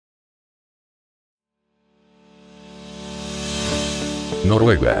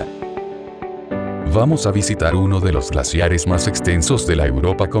Noruega. Vamos a visitar uno de los glaciares más extensos de la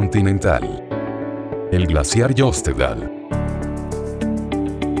Europa continental. El glaciar Jostedal.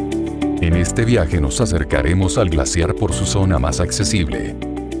 En este viaje nos acercaremos al glaciar por su zona más accesible.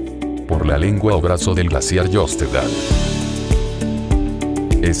 Por la lengua o brazo del glaciar Jostedal.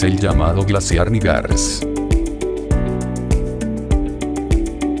 Es el llamado Glaciar Nigardsbreen.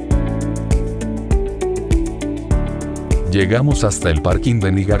 Llegamos hasta el parking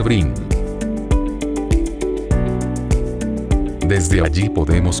de Nigardsbreen. Desde allí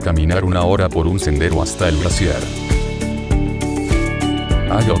podemos caminar 1 hora por un sendero hasta el glaciar.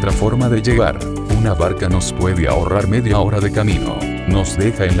 Hay otra forma de llegar. Una barca nos puede ahorrar media hora de camino. Nos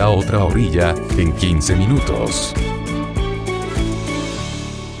deja en la otra orilla, en 15 minutos.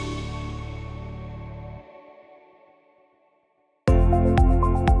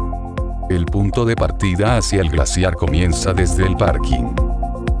 El punto de partida hacia el glaciar comienza desde el parking.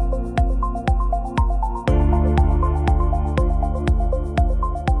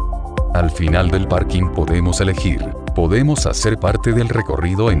 Al final del parking podemos elegir. Podemos hacer parte del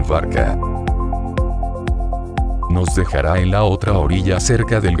recorrido en barca. Nos dejará en la otra orilla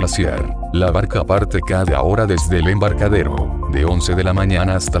cerca del glaciar. La barca parte cada hora desde el embarcadero, de 11 de la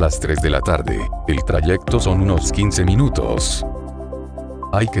mañana hasta las 3 de la tarde. El trayecto son unos 15 minutos.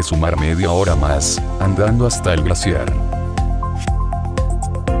 Hay que sumar media hora más, andando hasta el glaciar.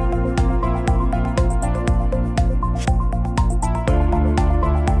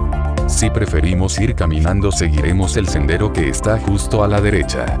 Si preferimos ir caminando, seguiremos el sendero que está justo a la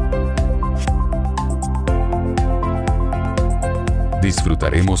derecha.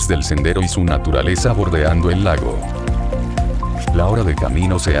 Disfrutaremos del sendero y su naturaleza bordeando el lago. La hora de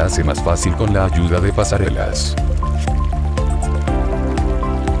camino se hace más fácil con la ayuda de pasarelas.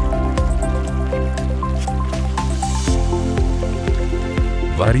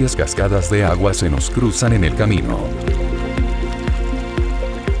 Varias cascadas de agua se nos cruzan en el camino.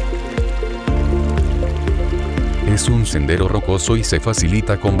 Es un sendero rocoso y se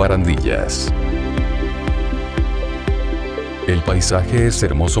facilita con barandillas. El paisaje es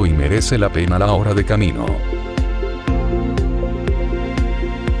hermoso y merece la pena la hora de camino.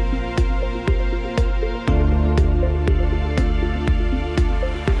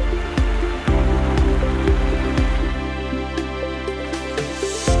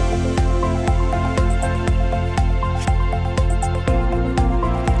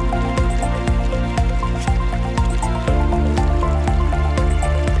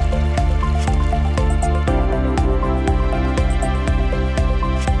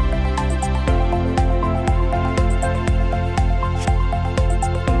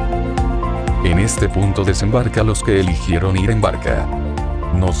 En este punto desembarca los que eligieron ir en barca.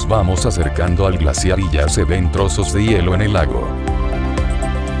 Nos vamos acercando al glaciar y ya se ven trozos de hielo en el lago.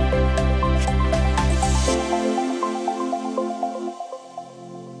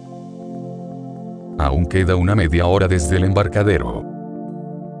 Aún queda una media hora desde el embarcadero.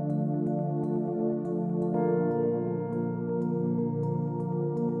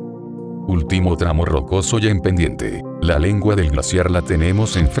 Último tramo rocoso y en pendiente. La lengua del glaciar la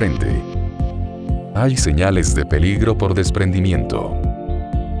tenemos enfrente. Hay señales de peligro por desprendimiento.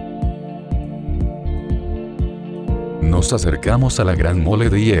 Nos acercamos a la gran mole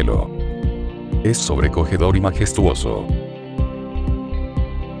de hielo. Es sobrecogedor y majestuoso.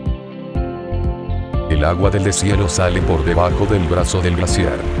 El agua del deshielo sale por debajo del brazo del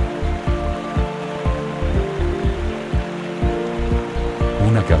glaciar.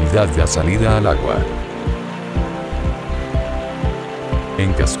 Una cavidad da salida al agua.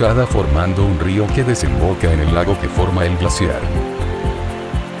 En cascada formando un río que desemboca en el lago que forma el glaciar.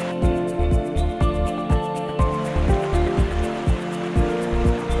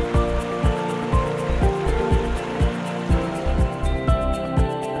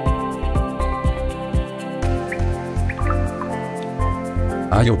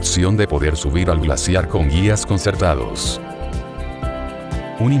 Hay opción de poder subir al glaciar con guías concertados.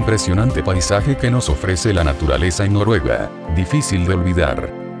 Un impresionante paisaje que nos ofrece la naturaleza en Noruega, difícil de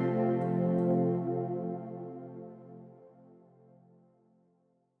olvidar.